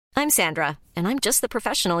I'm Sandra, and I'm just the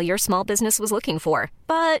professional your small business was looking for.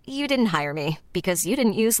 But you didn't hire me because you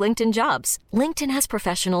didn't use LinkedIn Jobs. LinkedIn has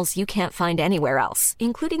professionals you can't find anywhere else,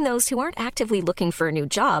 including those who aren't actively looking for a new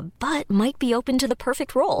job, but might be open to the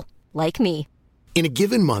perfect role, like me. In a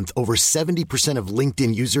given month, over 70% of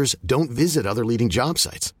LinkedIn users don't visit other leading job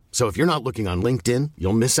sites. So if you're not looking on LinkedIn,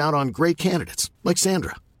 you'll miss out on great candidates like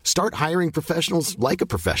Sandra. Start hiring professionals like a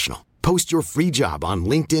professional. Post your free job on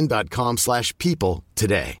linkedin.com/people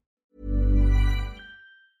today.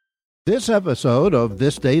 This episode of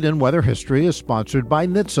This Date in Weather History is sponsored by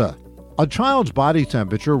NHTSA. A child's body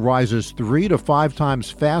temperature rises 3 to 5 times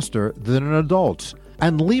faster than an adult's,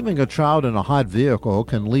 and leaving a child in a hot vehicle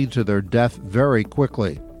can lead to their death very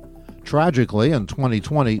quickly. Tragically, in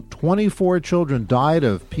 2020, 24 children died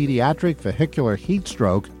of pediatric vehicular heat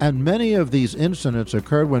stroke, and many of these incidents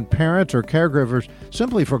occurred when parents or caregivers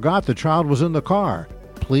simply forgot the child was in the car.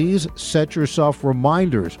 Please set yourself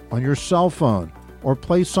reminders on your cell phone or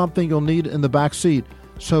place something you'll need in the back seat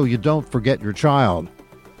so you don't forget your child.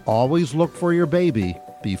 Always look for your baby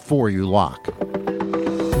before you lock.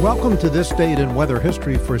 Welcome to This Date in Weather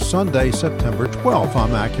History for Sunday, September 12th.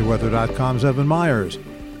 I'm AccuWeather.com's Evan Myers.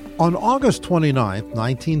 On August 29,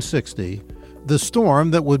 1960, the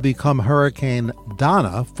storm that would become Hurricane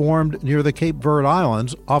Dana formed near the Cape Verde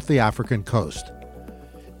Islands off the African coast.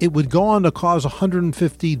 It would go on to cause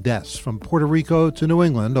 150 deaths from Puerto Rico to New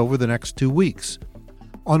England over the next 2 weeks.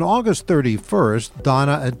 On August 31st,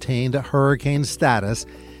 Dana attained hurricane status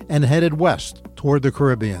and headed west toward the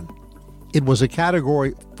Caribbean. It was a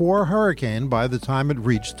Category 4 hurricane by the time it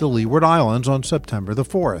reached the Leeward Islands on September the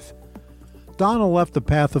 4th. Dana left the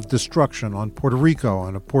path of destruction on Puerto Rico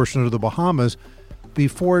and a portion of the Bahamas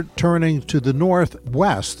before turning to the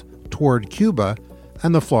northwest toward Cuba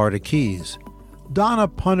and the Florida Keys. Dana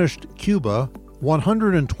punished Cuba.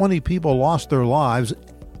 120 people lost their lives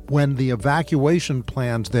when the evacuation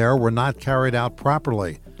plans there were not carried out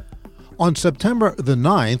properly. On September the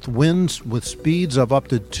 9th, winds with speeds of up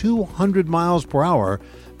to 200 miles per hour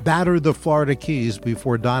battered the Florida Keys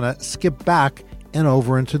before Dana skipped back and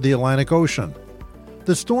over into the Atlantic Ocean.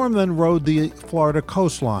 The storm then rode the Florida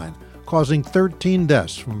coastline, causing 13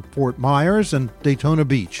 deaths from Fort Myers and Daytona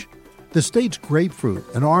Beach. The state's grapefruit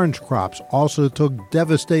and orange crops also took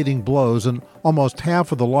devastating blows, and almost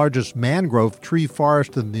half of the largest mangrove tree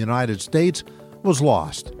forest in the United States was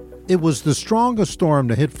lost. It was the strongest storm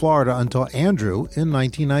to hit Florida until Andrew in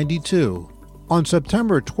 1992. On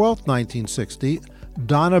September 12, 1960,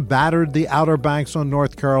 Dana battered the Outer Banks on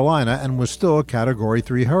North Carolina and was still a Category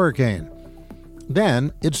 3 hurricane.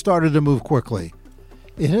 Then it started to move quickly.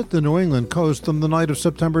 It hit the New England coast on the night of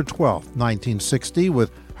September 12, 1960,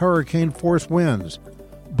 with hurricane-force winds.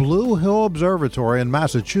 Blue Hill Observatory in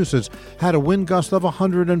Massachusetts had a wind gust of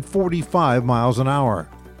 145 miles an hour.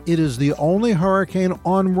 It is the only hurricane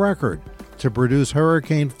on record to produce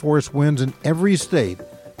hurricane-force winds in every state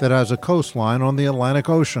that has a coastline on the Atlantic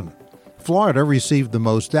Ocean. Florida received the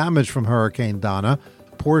most damage from Hurricane Dana.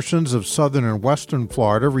 Portions of southern and western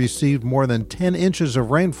Florida received more than 10 inches of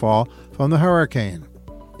rainfall from the hurricane.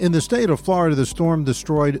 In the state of Florida, the storm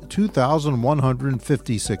destroyed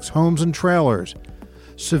 2,156 homes and trailers,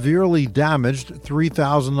 severely damaged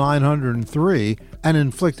 3,903, and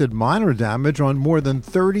inflicted minor damage on more than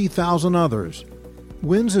 30,000 others.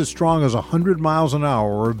 Winds as strong as 100 miles an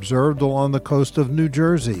hour were observed along the coast of New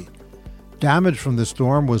Jersey. Damage from the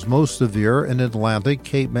storm was most severe in Atlantic,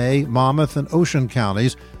 Cape May, Monmouth, and Ocean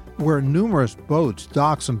counties, where numerous boats,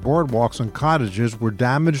 docks, and boardwalks and cottages were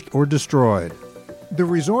damaged or destroyed. The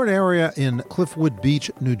resort area in Cliffwood Beach,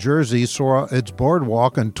 New Jersey, saw its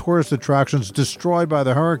boardwalk and tourist attractions destroyed by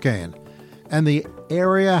the hurricane, and the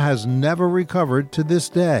area has never recovered to this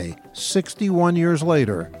day, 61 years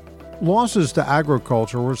later. Losses to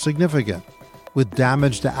agriculture were significant, with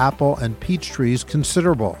damage to apple and peach trees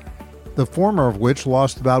considerable, the former of which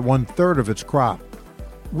lost about 1/3 of its crop.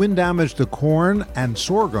 Wind damage to corn and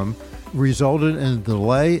sorghum resulted in a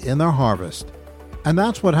delay in their harvest. And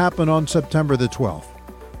that's what happened on September the 12th.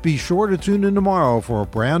 Be sure to tune in tomorrow for a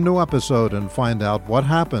brand new episode and find out what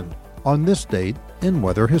happened on this date in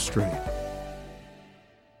weather history.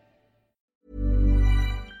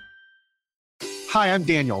 Hi, I'm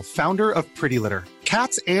Daniel, founder of Pretty Litter.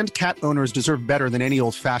 Cats and cat owners deserve better than any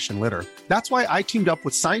old-fashioned litter. That's why I teamed up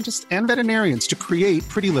with scientists and veterinarians to create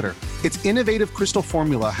Pretty Litter. Its innovative crystal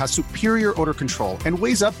formula has superior odor control and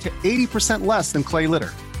weighs up to 80% less than clay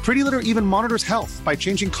litter. Pretty Litter even monitors health by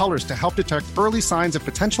changing colors to help detect early signs of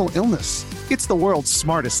potential illness. It's the world's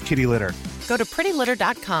smartest kitty litter. Go to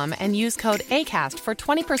prettylitter.com and use code ACAST for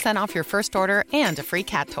 20% off your first order and a free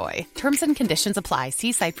cat toy. Terms and conditions apply.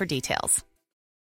 See site for details.